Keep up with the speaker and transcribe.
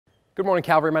Good morning,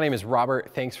 Calvary. My name is Robert.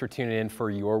 Thanks for tuning in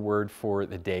for your word for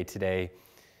the day today.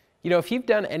 You know, if you've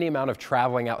done any amount of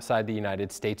traveling outside the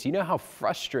United States, you know how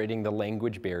frustrating the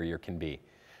language barrier can be.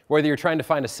 Whether you're trying to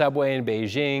find a subway in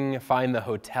Beijing, find the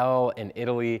hotel in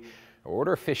Italy, or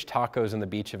order fish tacos on the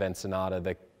beach of Ensenada,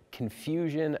 the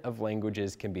confusion of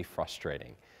languages can be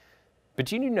frustrating. But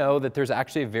do you know that there's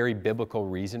actually a very biblical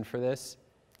reason for this?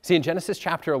 See, in Genesis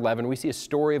chapter 11, we see a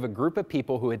story of a group of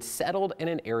people who had settled in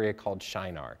an area called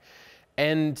Shinar.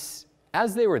 And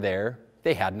as they were there,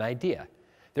 they had an idea.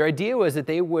 Their idea was that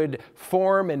they would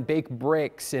form and bake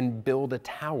bricks and build a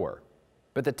tower.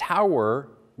 But the tower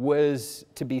was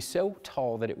to be so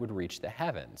tall that it would reach the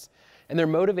heavens. And their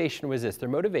motivation was this. Their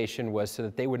motivation was so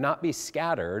that they would not be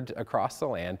scattered across the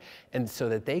land and so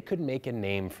that they could make a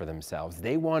name for themselves.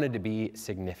 They wanted to be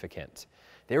significant.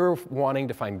 They were wanting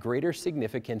to find greater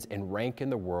significance and rank in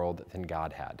the world than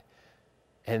God had.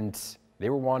 And they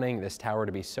were wanting this tower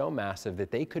to be so massive that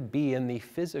they could be in the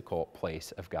physical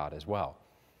place of God as well.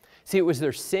 See, it was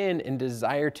their sin and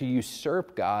desire to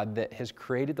usurp God that has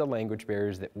created the language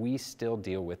barriers that we still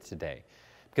deal with today.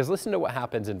 Because listen to what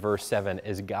happens in verse 7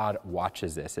 as God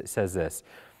watches this. It says this,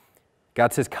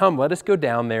 God says, "Come, let us go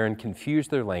down there and confuse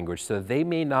their language so they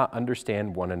may not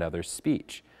understand one another's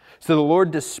speech." So the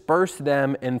Lord dispersed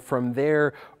them, and from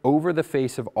there over the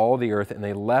face of all the earth, and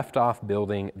they left off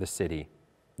building the city.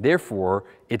 Therefore,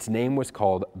 its name was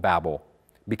called Babel,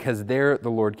 because there the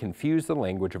Lord confused the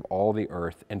language of all the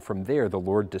earth, and from there the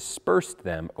Lord dispersed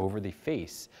them over the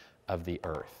face of the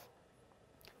earth.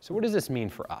 So what does this mean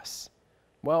for us?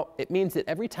 Well, it means that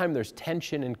every time there's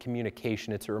tension in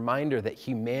communication, it's a reminder that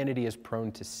humanity is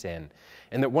prone to sin,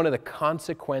 and that one of the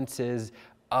consequences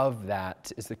of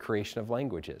that is the creation of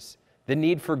languages. The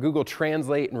need for Google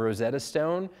Translate and Rosetta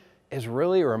Stone is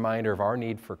really a reminder of our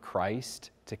need for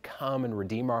Christ to come and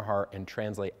redeem our heart and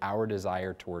translate our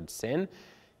desire toward sin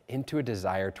into a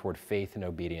desire toward faith and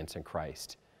obedience in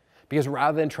Christ. Because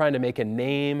rather than trying to make a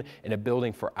name and a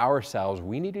building for ourselves,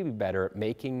 we need to be better at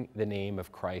making the name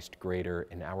of Christ greater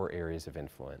in our areas of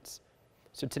influence.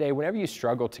 So today, whenever you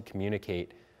struggle to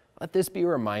communicate, let this be a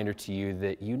reminder to you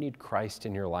that you need Christ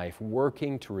in your life,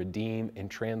 working to redeem and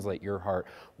translate your heart,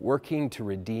 working to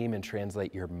redeem and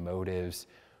translate your motives,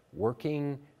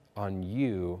 working on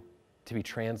you to be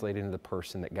translated into the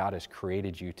person that God has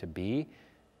created you to be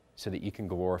so that you can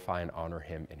glorify and honor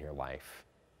Him in your life.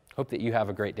 Hope that you have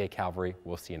a great day, Calvary.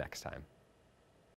 We'll see you next time.